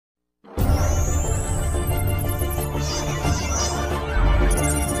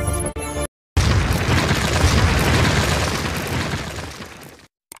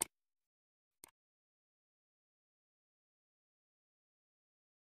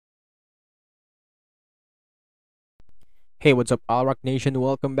Hey, what's up, ALROCK Nation?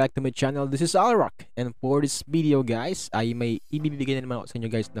 Welcome back to my channel. This is ALROCK. And for this video, guys, ay may ibibigay na naman ako sa inyo,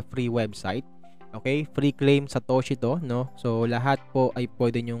 guys, na free website. Okay? Free claim Satoshi to, no? So, lahat po ay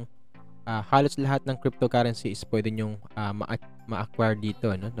pwede nyong, halos lahat ng cryptocurrency is pwede nyong ma-acquire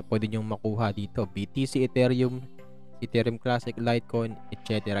dito, no? Na pwede nyong makuha dito. BTC, Ethereum Classic, Litecoin,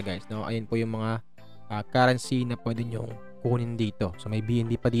 etc. guys, no? Ayun po yung mga currency na pwede nyong kunin dito. So, may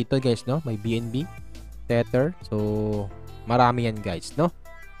BNB pa dito, guys, no? May BNB, Tether. So, marami yan, guys, no?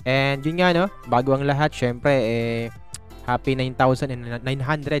 And yun nga, no, bago ang lahat, syempre happy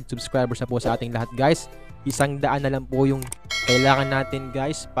 9,900 subscribers na po sa ating lahat, guys. 100 na lang po yung kailangan natin,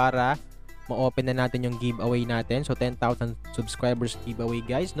 guys, para ma-open na natin yung giveaway natin. So 10,000 subscribers giveaway,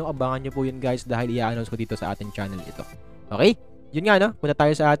 guys, no? Abangan nyo po yun, guys, dahil i-announce ko dito sa ating channel ito. Okay? Yun nga, no, punta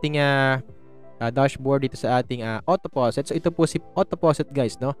tayo sa ating dashboard dito sa ating Autofaucet. So ito po si Autofaucet,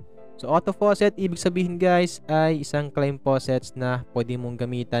 guys, no? So, Autofaucet, ibig sabihin, guys, ay isang claim faucets na pwede mong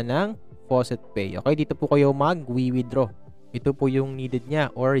gamitan ng Faucetpay. Okay, dito po kayo mag-withdraw. Ito po yung needed niya,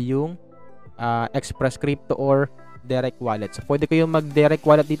 or yung Express Crypto or direct wallet. So, pwede kayong mag-direct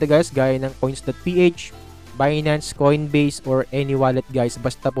wallet dito, guys, gaya ng coins.ph, Binance, Coinbase, or any wallet, guys.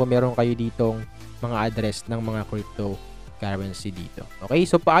 Basta po meron kayo ditong mga address ng mga cryptocurrency dito. Okay,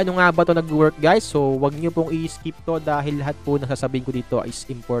 so paano nga ba ito nag-work, guys? So, wag nyo pong i-skip to dahil lahat po nasasabihin ko dito is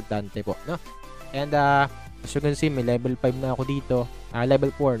importante po, no? And as you can see, may level 5 na ako dito. Level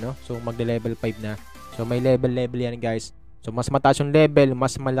 4, no? So, magle-level 5 na. So, may level yan, guys. So, mas mataas yung level,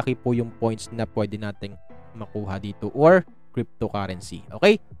 mas malaki po yung points na pwede nating makuha dito or cryptocurrency.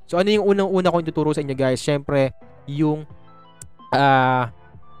 Okay? So, ano yung unang-una kong ituturo sa inyo, guys? Syempre, yung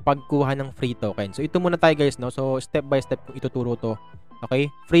pagkuha ng free token. So, ito muna tayo, guys, no? So, step by step kung ituturo to. Okay?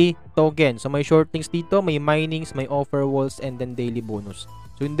 Free token. So, may shortings dito, may minings, may offer walls, and then daily bonus.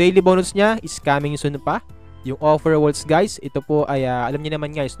 So, yung daily bonus niya is coming soon pa. Yung offer walls, guys, ito po ay, alam niyo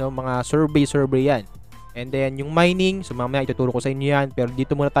naman, guys, no? Mga survey yan. And then, yung mining, so mamaya ituturo ko sa inyo yan. Pero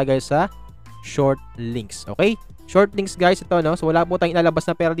dito muna tayo, guys, sa short links. Okay? Short links, guys, ito, no? So, wala po tayong inalabas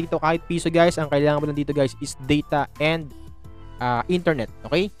na pera dito kahit piso, guys. Ang kailangan mo lang dito, guys, is data and internet.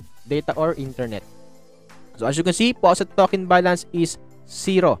 Okay? Data or internet. So, as you can see, faucet token balance is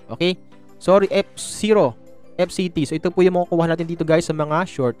 0. Okay? Sorry, F0. FCT. So, ito po yung makukuha natin dito, guys, sa mga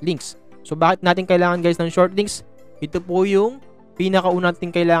short links. So, bakit natin kailangan, guys, ng short links? Ito po yung pinakauna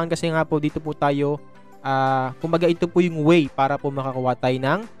natin kailangan kasi nga po dito po tayo, kumbaga ito po yung way para po makakuha tayo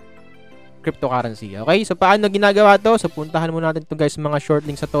ng cryptocurrency. Okay? So, paano ginagawa to? So, puntahan muna natin ito, guys, mga short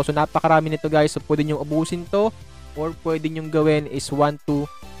links sa to. So, napakarami nito, guys. So, pwede nyo ubusin to or pwede nyo gawin is 1 to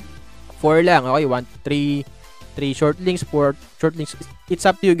 4 lang. Okay? 3 short links, 4 short links. It's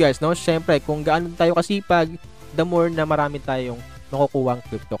up to you, guys, no? Siyempre, kung gaano tayo kasipag, the more na marami tayong makukuha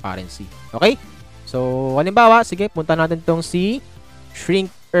cryptocurrency. Okay? So, halimbawa, sige, punta natin tong si Shrink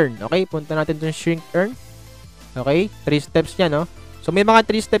Earn. Okay? Punta natin tong Shrink Earn. Okay? 3 steps niya, no? So, may mga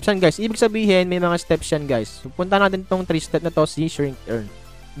 3 steps yan, guys. Ibig sabihin, may mga steps yan, guys. So, punta natin tong 3 step na to, si Shrink Earn.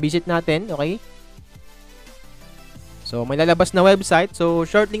 Visit natin, okay? So, may lalabas na website. So,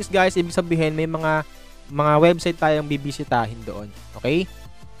 short links, guys, ibig sabihin, may mga website tayong bibisitahin doon. Okay?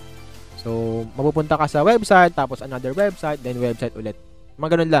 So, mapupunta ka sa website, tapos another website, then website ulit. Mga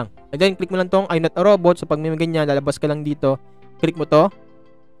ganun lang. And then, click mo lang tong I'm not a robot. So, pag may ganyan, lalabas ka lang dito. Click mo to.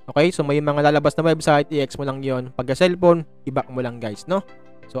 Okay? So, may mga lalabas na website, i-X mo lang yon. Pag cellphone, i-back mo lang, guys, no?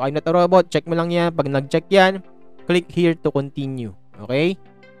 So, I'm not a robot. Check mo lang yan. Pag nag-check yan, click here to continue. Okay?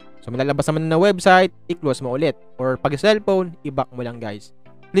 So, may lalabas naman na website, i-close mo ulit. Or pag cellphone, i-back mo lang, guys.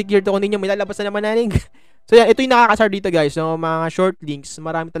 Click here to continue. May lalabas na naman naning. So, yan. Ito yung nakakasar dito, guys. So, mga short links,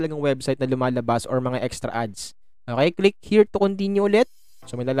 marami talagang website na lumalabas or mga extra ads. Okay? Click here to continue ulit.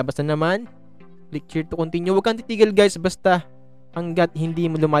 So, may lalabas na naman. Click here to continue. Huwag kang titigil, guys, basta hanggat hindi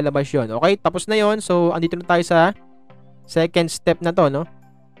mo lumalabas yon. Okay? Tapos na yon. So, andito na tayo sa second step na to, no?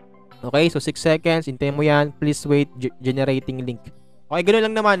 Okay? So, 6 seconds. Hintayin mo yan. Please wait. Generating link. Okay,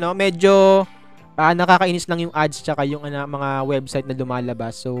 ganoon lang naman, no? Medyo nakakainis lang yung ads tsaka yung mga website na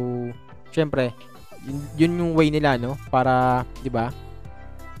lumalabas. So, syempre, yun yung way nila, no? Para, di ba,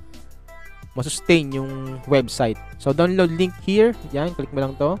 masustain yung website. So, download link here. Yan, click mo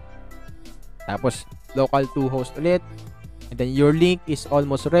lang to. Tapos, local to host ulit. And then, your link is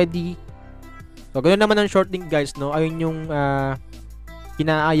almost ready. So, ganoon naman ang short link, guys, no? Ayun yung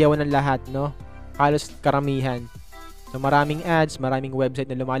kinaayawan ng lahat, no? Halos karamihan. So, maraming ads, maraming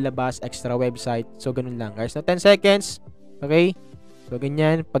website na lumalabas, extra website. So, ganun lang, guys. So, 10 seconds. Okay? So,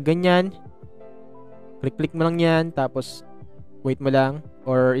 ganyan. Pag ganyan, click mo lang yan. Tapos, wait mo lang.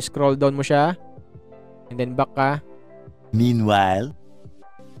 Or, scroll down mo siya. And then, back ka. Meanwhile,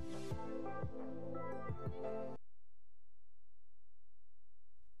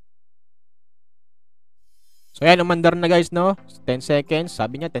 So yan, umandar na guys, no? 10 seconds.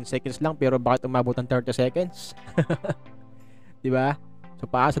 Sabi niya 10 seconds lang, pero bakit umabot ng 30 seconds? 'Di ba? So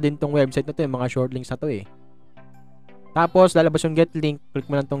paasa din tong website na to, yung mga short links na to eh. Tapos lalabas yung get link, click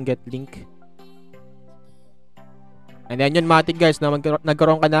mo lang tong get link. And then yun matik guys, na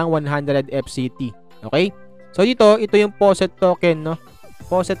nagkaroon ka ng 100 FCT. Okay? So dito, ito yung Faucet token, no?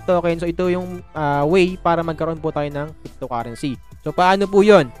 Faucet token. So ito yung way para magkaroon po tayo ng cryptocurrency. So paano po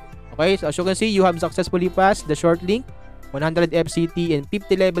yun? Okay? So as you can see, you have successfully passed the short link. 100 FCT and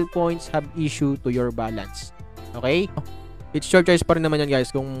 50 level points have issued to your balance. Okay? It's your choice pa rin naman yun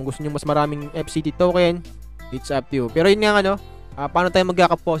guys. Kung gusto nyo mas maraming FCT token, it's up to you. Pero yun nga ano, paano tayo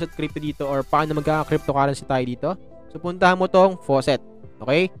magkaka-Faucet crypto dito or paano magkaka-cryptocurrency tayo dito? So puntahan mo tong Faucet.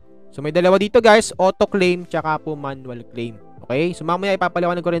 Okay? So may dalawa dito guys, auto claim tsaka po manual claim. Okay? So mamaya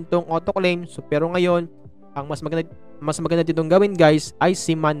ipapaliwanag ko rin tong auto claim. So pero ngayon, ang mas maganda ditong gawin guys ay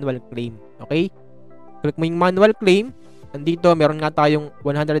si manual claim. Okay? Click mo yung manual claim. Nandito meron nga tayong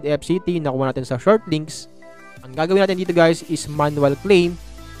 100 FCT nakuha natin sa short links. Ang gagawin natin dito guys is manual claim.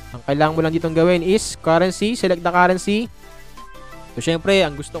 Ang kailangan mo lang ditong gawin is currency, select the currency. So syempre,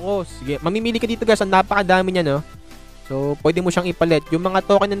 ang gusto ko, sige, mamimili ka dito guys, ang napakadami niya, no? So, pwede mo siyang ipalit. Yung mga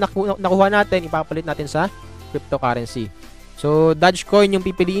token na nakuha natin, ipapalit natin sa cryptocurrency. So, 𝙍𝙠𝙍𝙞𝙨 yung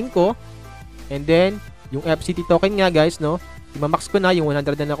pipiliin ko. And then, yung FCT token nga guys, no? I-max ko na yung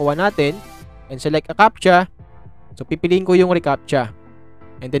 100 na nakuha natin. And select a CAPTCHA. So, pipiliin ko yung reCAPTCHA.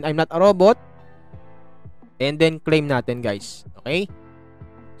 And then, I'm not a robot. And then, claim natin guys. Okay?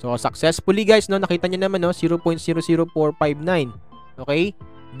 So, successfully guys, no? Nakita nyo naman, no? 0.00459. Okay?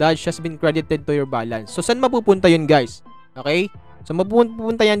 𝙍 has been credited to your balance. So, saan mapupunta yun guys? Okay? So,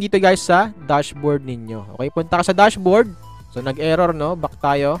 mapupunta yan dito guys sa dashboard ninyo. Okay? Punta ka sa dashboard. So, nag-error, no? Back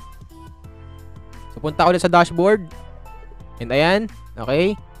tayo. So, punta ulit sa dashboard. And ayan.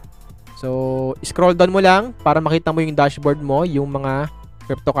 Okay? So, scroll down mo lang para makita mo yung dashboard mo, yung mga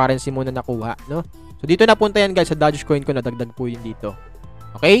cryptocurrency mo na nakuha, no? So, dito na punta yan guys sa 𝙍coin ko. Nadagdag po yun dito.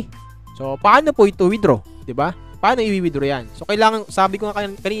 Okay? So, paano po ito withdraw? Diba? Paano i-withdraw yan? So, kailangan, sabi ko nga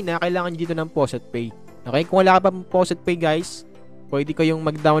kanina, kailangan dito ng Faucetpay. Okay? Kung wala ka pa Faucetpay guys, pwede kayong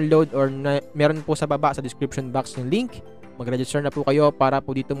mag-download or meron po sa baba sa description box ng link. Mag-register na po kayo para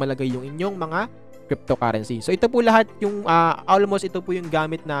po dito malagay yung inyong mga cryptocurrency. So, ito po lahat yung, almost ito po yung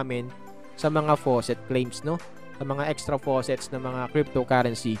gamit namin sa mga faucet claims, no? Sa mga extra faucets na mga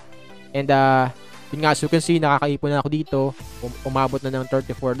cryptocurrency. And, yun nga, so you can see, nakakaipon na ako dito. Umabot na ng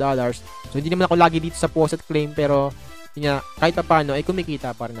 $34. So, hindi naman ako lagi dito sa faucet claim, pero yun nga, kahit pa paano, ay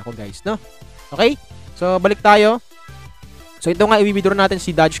kumikita pa rin ako guys, no? Okay? So, balik tayo. So, ito nga, i-withdraw natin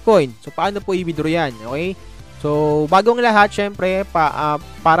si 𝙍coin. So, paano po i-withdraw yan? Okay? So, bagong lahat, syempre,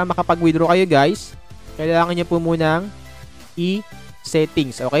 para makapag-withdraw kayo guys, kailangan nyo po munang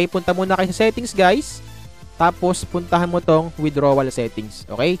i-settings. Okay? Punta muna kayo sa settings guys. Tapos, puntahan mo tong withdrawal settings.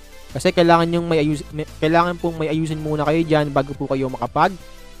 Okay? Kasi kailangan pong may ayusin muna kayo dyan bago po kayo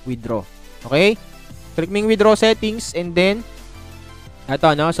makapag-withdraw. Okay? Click mo yung withdraw settings and then ito,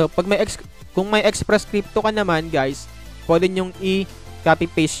 no? So, kung may express crypto ka naman, guys, pwede nyong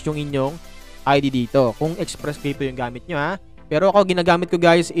i-copy paste yung inyong ID dito. Kung express crypto yung gamit nyo, ha? Pero ako, ginagamit ko,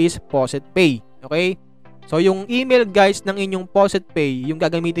 guys, is Faucetpay. Okay? So, yung email, guys, ng inyong Faucetpay, yung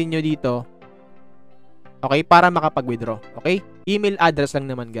gagamitin nyo dito, okay, para makapag-withdraw. Okay? Email address lang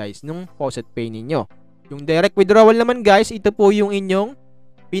naman guys nung Faucetpay ninyo. Yung direct withdrawal naman guys, ito po yung inyong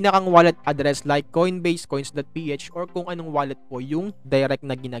pinakang wallet address like Coinbase, coins.ph or kung anong wallet po yung direct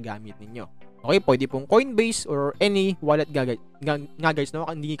na ginagamit ninyo. Okay, pwede pong Coinbase or any wallet nga guys, no?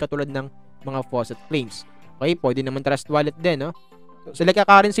 Hindi katulad ng mga faucet claims. Okay, pwede naman Trust Wallet din, no? So, select a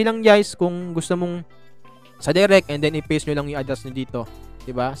currency lang guys kung gusto mong sa direct and then i-paste nyo lang yung address nyo dito.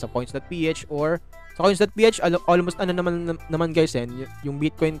 Diba? Sa coins.ph or sa coins.ph, almost ano naman guys yung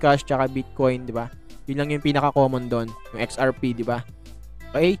Bitcoin Cash tsaka Bitcoin, di ba? Yun lang yung pinaka-common doon, yung XRP, di ba?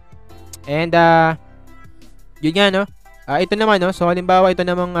 Okay? And yun nga, no? Ito naman, no? So halimbawa ito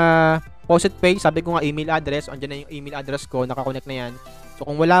namang Faucetpay, sabi ko nga email address, so, andyan na yung email address ko, nakakonect na yan. So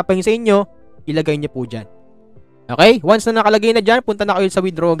kung wala pa yung sa inyo, ilagay niyo po dyan. Okay? Once na nakalagay na dyan, punta na kayo sa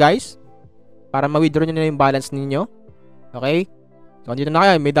withdraw guys, para ma-withdraw niyo na yung balance ninyo. Okay? So, dito na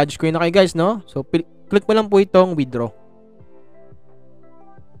kayo. May 𝙍coin na kayo guys, no? So, click mo lang po itong withdraw.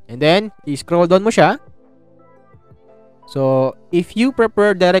 And then, i-scroll down mo siya. So, if you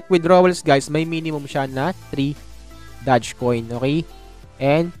prefer direct withdrawals guys, may minimum siya na 3 𝙍coin. Okay?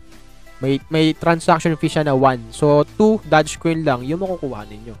 And, may transaction fee siya na 1. So, 2 𝙍coin lang yung makukuha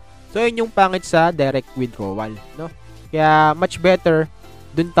ninyo. So, yun yung pangit sa direct withdrawal, no? Kaya, much better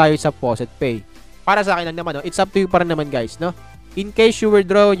dun tayo sa Faucetpay. Para sa akin lang naman, no? It's up to you pa rin naman guys, no? In case you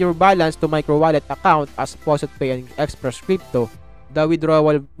withdraw your balance to micro wallet account as Faucetpay and Express Crypto, the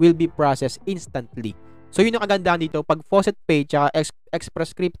withdrawal will be processed instantly. So yun yung kagandahan dito, pag Faucetpay tsaka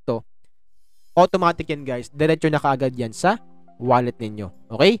Express Crypto, automatic yan guys, diretso na kaagad yan sa wallet ninyo.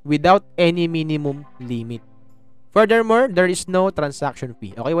 Okay? Without any minimum limit. Furthermore, there is no transaction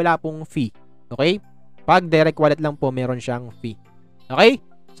fee. Okay? Wala pong fee. Okay? Pag direct wallet lang po, meron siyang fee. Okay?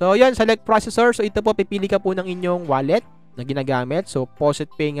 So yun, select processor. So ito po, pipili ka po ng inyong wallet na ginagamit. So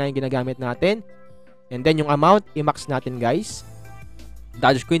Faucetpay nga yung ginagamit natin. And then yung amount, i-max natin guys.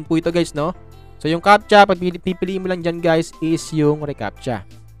 𝙍𝙠 po ito guys, no? So yung CAPTCHA, pipiliin mo lang dyan guys is yung reCAPTCHA.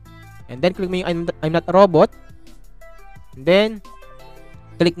 And then click mo yung I'm not a robot. And then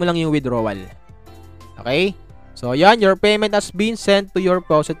click mo lang yung withdrawal. Okay? So yan, your payment has been sent to your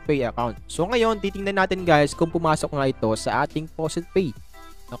Faucetpay account. So ngayon, titingnan natin guys kung pumasok nga ito sa ating Faucetpay.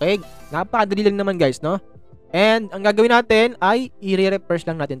 Okay? Napakadali lang naman guys, no? And ang gagawin natin ay i-refresh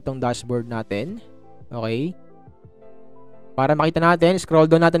lang natin tong dashboard natin. Okay? Para makita natin, scroll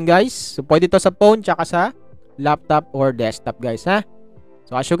down natin guys. So pwede ito sa phone tsaka sa laptop or desktop guys, ha.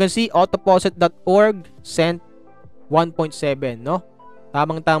 So as you can see, autofaucet.org sent 1.7, no?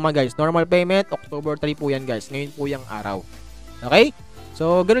 Tamang-tama guys. Normal payment, October 3 po yan guys. Ngayon po yung araw. Okay?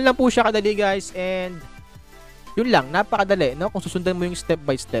 So ganoon lang po siya kadali guys. And yun lang, napakadali, no? Kung susundan mo yung step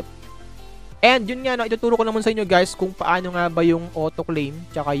by step. And yun nga, no, ituturo ko naman sa inyo guys kung paano nga ba yung auto-claim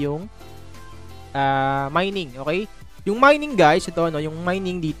tsaka yung mining, okay? Yung mining guys, ito no, yung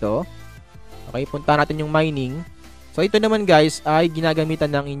mining dito. Okay, punta natin yung mining. So ito naman guys ay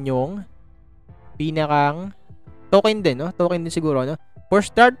ginagamitan ng inyong pinakang token din, no? Token din siguro, no? For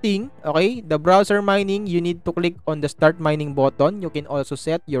starting, okay, the browser mining, you need to click on the start mining button. You can also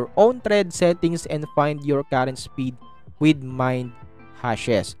set your own thread settings and find your current speed with mined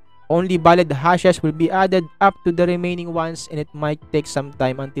hashes. Only valid hashes will be added up to the remaining ones and it might take some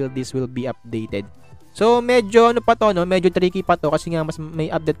time until this will be updated. So medyo ano pa to, no? Medyo tricky pa to kasi nga mas may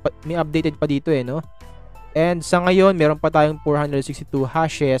updated pa dito eh, no? And sa ngayon, meron pa tayong 462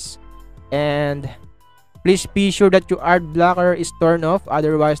 hashes. And please be sure that your ad blocker is turned off,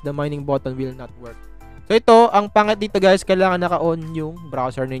 otherwise the mining button will not work. So ito, ang pangat dito guys, kailangan naka-on yung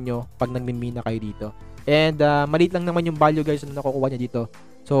browser ninyo pag nagmimina kayo dito. And maliit lang naman yung value guys na nakukuha niya dito.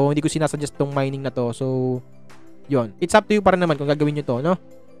 So hindi ko sinasuggest tong mining na to. So yun, it's up to you para naman kung gagawin nyo to, no?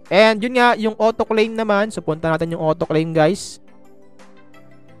 And yun nga, yung auto-claim naman. So punta natin yung auto-claim guys.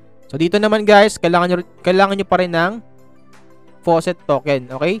 So dito naman guys, kailangan nyo pa rin ng Faucet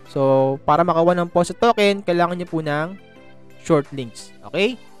token. Okay? So para makakuha ng Faucet token, kailangan nyo po ng short links.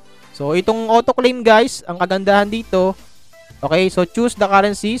 Okay? So itong auto-claim guys, ang kagandahan dito, okay, so choose the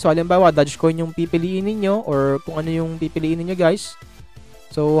currency. So halimbawa, 𝙍𝙠 yung pipiliin ninyo or kung ano yung pipiliin ninyo guys.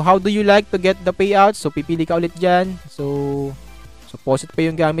 So how do you like to get the payouts? So pipili ka ulit dyan. So Faucetpay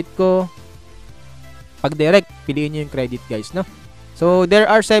yung gamit ko. Pag direct, piliin nyo yung credit guys, no? So there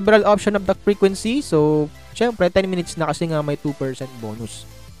are several options of the frequency. So syempre 10 minutes na kasi nga may 2% bonus.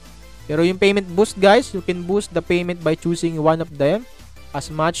 Pero yung payment boost guys, you can boost the payment by choosing one of them.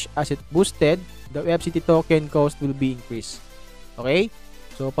 As much as it boosted, the FCT token cost will be increased. Okay?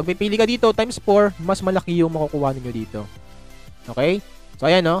 So pag pipili ka dito times 4, mas malaki yung makukuha niyo dito. Okay?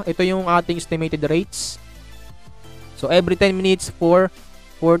 So ayan, no? Ito yung ating estimated rates. So every 10 minutes for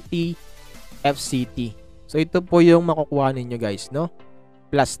 40 FCT. So ito po yung makukuha ninyo guys, no?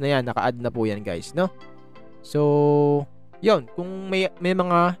 Plus na yan, naka-add na po yan guys, no? So yun, kung may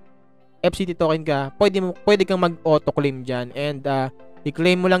mga FCT token ka, pwede kang mag-auto-claim dyan. And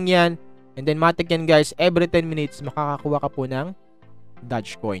i-claim mo lang yan. And then matik yan guys, every 10 minutes makakakuha ka po ng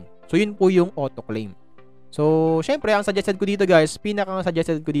𝙍𝙠. So yun po yung auto-claim. So, syempre, ang suggested ko dito guys,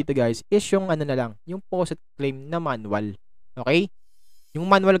 pinaka-suggested ko dito guys, is yung ano na lang, yung Faucet claim na manual. Okay? Yung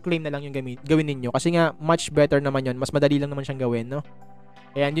manual claim na lang yung gawin ninyo. Kasi nga, much better naman yun. Mas madali lang naman siyang gawin, no?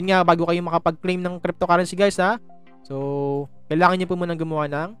 Ayan, yun nga, bago kayo makapag-claim ng cryptocurrency guys, ha? So, kailangan nyo po munang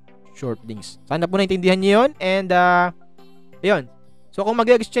gumawa ng short links. Sana po naintindihan nyo yun. And, yun. So, kung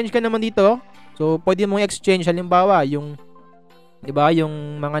mag-exchange ka naman dito, so, pwede mong exchange, halimbawa, yung diba,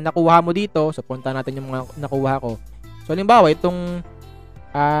 yung mga nakuha mo dito. So punta natin yung mga nakuha ko. So halimbawa itong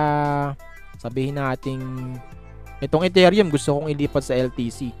sabihin natin itong Ethereum gusto kong ilipat sa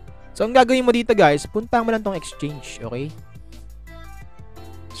LTC. So ang gagawin mo dito guys, punta mo lang tong exchange, okay?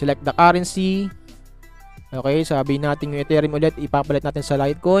 Select the currency. Okay, sabihin natin yung Ethereum ulit, ipapalit natin sa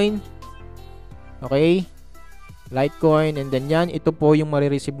Litecoin. Okay? Litecoin, and then yan, ito po yung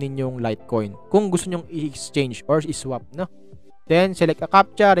marireceive ninyong Litecoin kung gusto nyong i-exchange or i-swap, no? Then, select a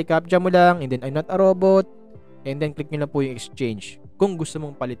CAPTCHA, reCAPTCHA mo lang, and then I'm not a robot, and then click nyo lang po yung exchange kung gusto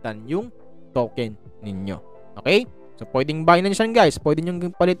mong palitan yung token ninyo. Okay? So, pwedeng Binance yan guys. Pwede nyo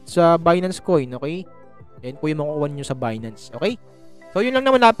palit sa Binance coin, okay? Yan po yung makukuha nyo sa Binance, okay? So, yun lang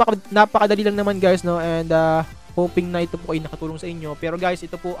naman. Napakadali lang naman guys, no? And, hoping na ito po ay nakatulong sa inyo. Pero guys,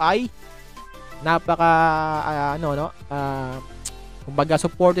 ito po ay kumbaga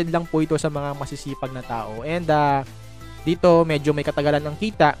supported lang po ito sa mga masisipag na tao. And, dito medyo may katagalan ng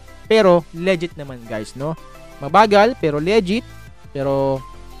kita. Pero, legit naman guys, no? Mabagal, pero legit. Pero,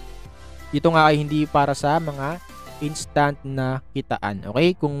 ito nga ay hindi para sa mga instant na kitaan.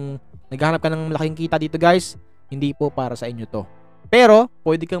 Okay? Kung naghahanap ka ng malaking kita dito guys, hindi po para sa inyo to. Pero,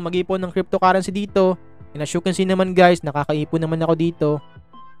 pwede kang mag-ipon ng cryptocurrency dito. And as you can see naman guys, nakakaipon naman ako dito.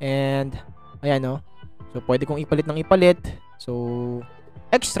 And, ayan no. So, pwede kong ipalit ng ipalit. So,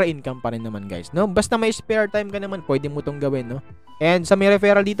 extra income pa rin naman guys, no? Basta may spare time ka naman, pwede mo itong gawin, no? And sa may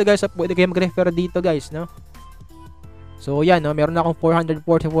referral dito guys, pwede kayo mag-refer dito guys, no? So, yan, no? Meron akong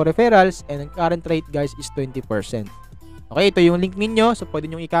 444 referrals and ang current rate guys is 20%. Okay, ito yung link ninyo. So, pwede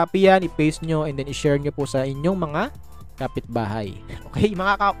nyo i-copy yan, i-paste nyo, and then i-share nyo po sa inyong mga kapitbahay. Okay,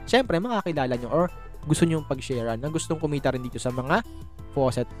 syempre, mga kakilala nyo or gusto nyo pag-share na gustong kumita rin dito sa mga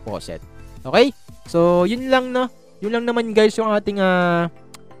faucet. Okay? So, yun lang, no? Yun lang naman guys yung ating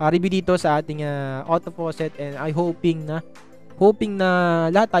review dito sa ating Autofaucet, and I hoping na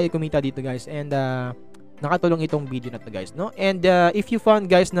lahat tayo kumita dito guys, and nakatulong itong video na to guys, no? And if you found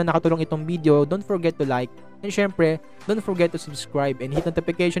guys na nakatulong itong video, don't forget to like, and syempre, don't forget to subscribe and hit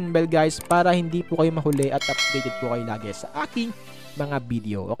notification bell guys para hindi po kayo mahuli at updated po kayo lagi sa aking mga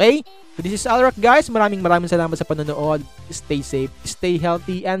video. Okay? So this is ALROCK guys. Maraming salamat sa panonood. Stay safe, stay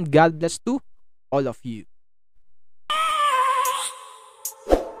healthy, and God bless to all of you.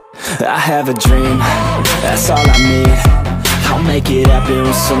 I have a dream, that's all I need. I'll make it happen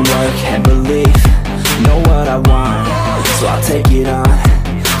with some work and belief. Know what I want, so I'll take it on.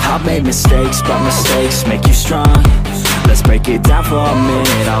 I've made mistakes, but mistakes make you strong. Let's break it down for a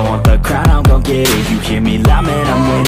minute. I want the crown, I'm gon' get it. You hear me loud, man, I'm winning.